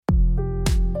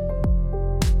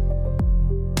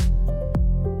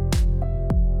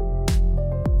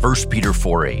1 Peter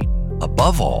 4:8.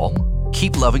 Above all,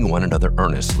 keep loving one another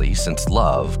earnestly, since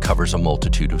love covers a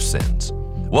multitude of sins.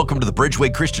 Welcome to the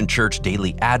Bridgeway Christian Church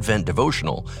Daily Advent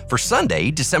Devotional for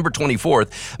Sunday, December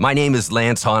 24th. My name is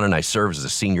Lance Hahn, and I serve as a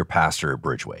senior pastor at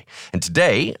Bridgeway. And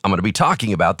today, I'm going to be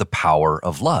talking about the power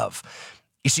of love.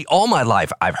 You see, all my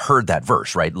life, I've heard that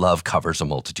verse, right? Love covers a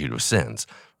multitude of sins.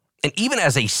 And even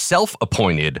as a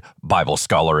self-appointed Bible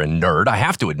scholar and nerd, I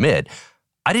have to admit,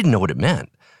 I didn't know what it meant.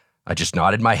 I just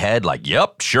nodded my head like,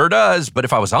 yep, sure does. But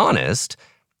if I was honest,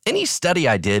 any study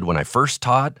I did when I first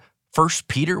taught 1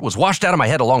 Peter was washed out of my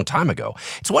head a long time ago.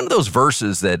 It's one of those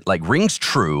verses that rings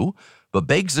true, but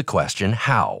begs the question,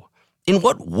 how? In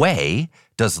what way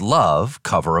does love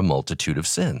cover a multitude of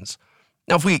sins?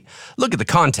 Now, if we look at the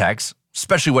context,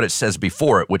 especially what it says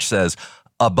before it, which says,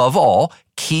 above all,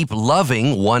 keep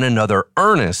loving one another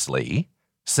earnestly,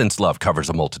 since love covers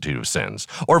a multitude of sins.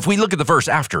 Or if we look at the verse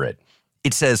after it,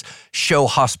 it says, show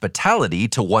hospitality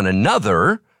to one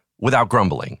another without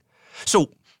grumbling.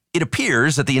 So it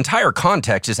appears that the entire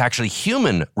context is actually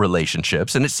human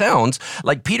relationships, and it sounds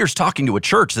like Peter's talking to a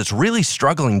church that's really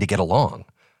struggling to get along.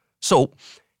 So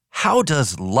how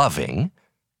does loving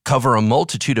cover a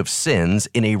multitude of sins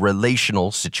in a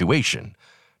relational situation?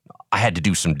 I had to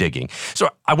do some digging. So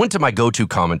I went to my go-to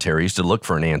commentaries to look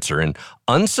for an answer, and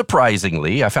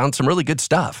unsurprisingly, I found some really good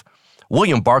stuff.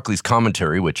 William Barclay's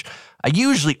commentary, which I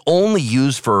usually only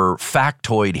use for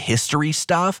factoid history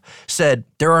stuff, said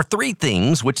there are three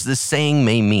things which this saying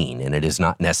may mean, and it is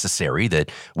not necessary that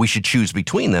we should choose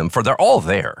between them, for they're all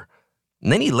there.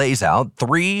 And then he lays out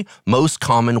three most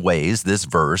common ways this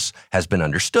verse has been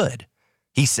understood.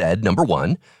 He said, number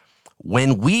one,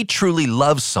 when we truly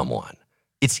love someone,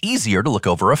 it's easier to look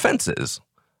over offenses.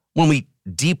 When we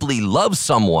deeply love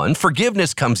someone,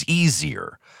 forgiveness comes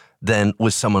easier than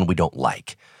with someone we don't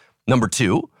like. Number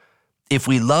two, if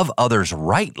we love others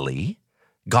rightly,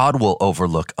 God will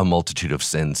overlook a multitude of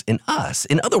sins in us.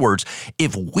 In other words,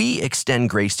 if we extend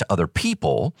grace to other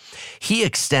people, He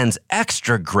extends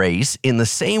extra grace in the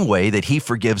same way that He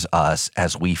forgives us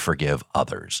as we forgive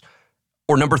others.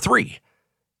 Or number three,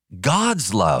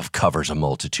 God's love covers a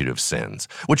multitude of sins,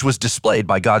 which was displayed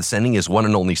by God sending His one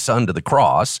and only Son to the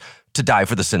cross to die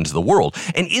for the sins of the world.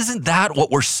 And isn't that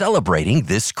what we're celebrating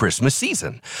this Christmas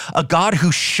season? A God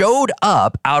who showed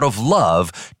up out of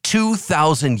love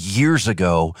 2,000 years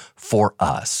ago for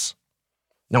us.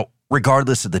 Now,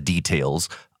 regardless of the details,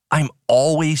 I'm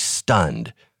always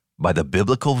stunned by the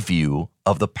biblical view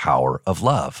of the power of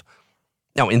love.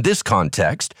 Now, in this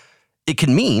context, it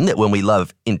can mean that when we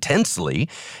love intensely,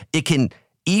 it can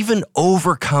even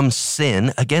overcome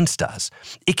sin against us.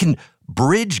 It can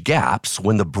bridge gaps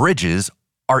when the bridges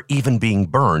are even being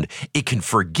burned. It can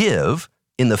forgive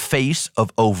in the face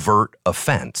of overt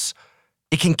offense.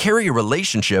 It can carry a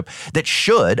relationship that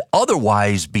should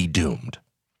otherwise be doomed.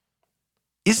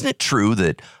 Isn't it true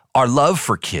that our love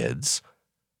for kids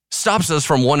stops us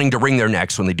from wanting to wring their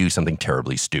necks when they do something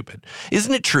terribly stupid?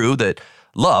 Isn't it true that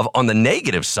love on the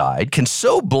negative side can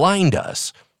so blind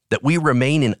us that we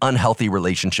remain in unhealthy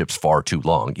relationships far too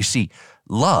long? You see,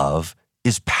 love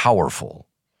is powerful.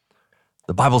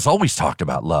 The Bible's always talked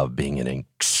about love being an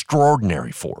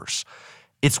extraordinary force.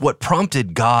 It's what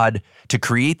prompted God to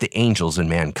create the angels and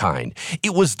mankind.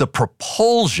 It was the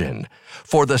propulsion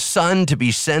for the Son to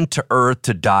be sent to earth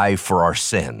to die for our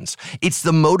sins. It's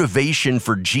the motivation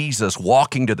for Jesus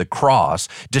walking to the cross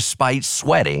despite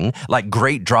sweating like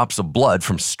great drops of blood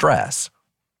from stress.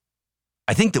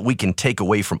 I think that we can take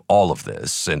away from all of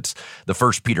this, since the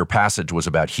 1 Peter passage was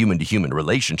about human-to-human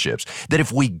relationships, that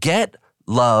if we get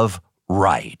love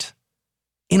right,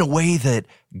 in a way that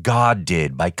God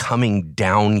did by coming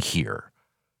down here,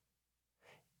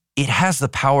 it has the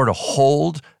power to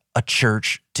hold a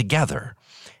church together.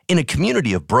 In a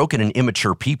community of broken and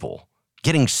immature people,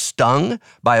 getting stung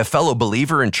by a fellow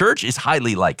believer in church is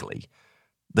highly likely.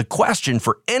 The question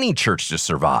for any church to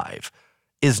survive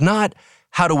is not,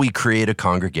 how do we create a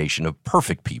congregation of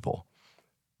perfect people,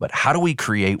 but how do we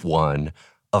create one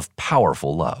of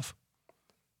powerful love?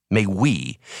 May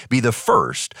we be the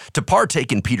first to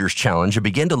partake in Peter's challenge and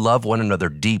begin to love one another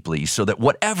deeply, so that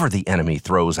whatever the enemy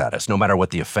throws at us, no matter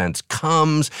what the offense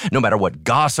comes, no matter what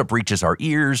gossip reaches our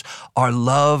ears, our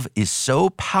love is so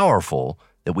powerful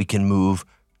that we can move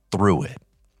through it.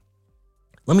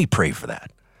 Let me pray for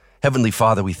that. Heavenly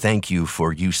Father, we thank you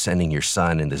for you sending your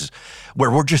Son, and this,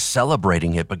 where we're just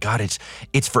celebrating it, but God,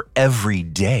 it's for every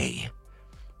day.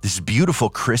 This beautiful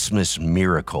Christmas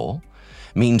miracle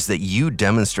means that you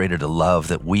demonstrated a love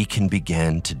that we can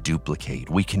begin to duplicate.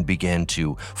 We can begin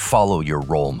to follow your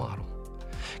role model.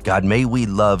 God, may we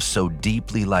love so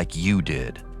deeply like you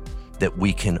did, that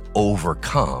we can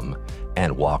overcome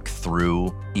and walk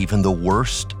through even the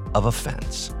worst of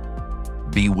offense.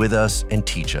 Be with us and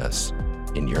teach us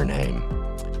in your name.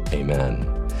 Amen.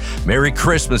 Merry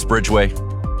Christmas, Bridgeway.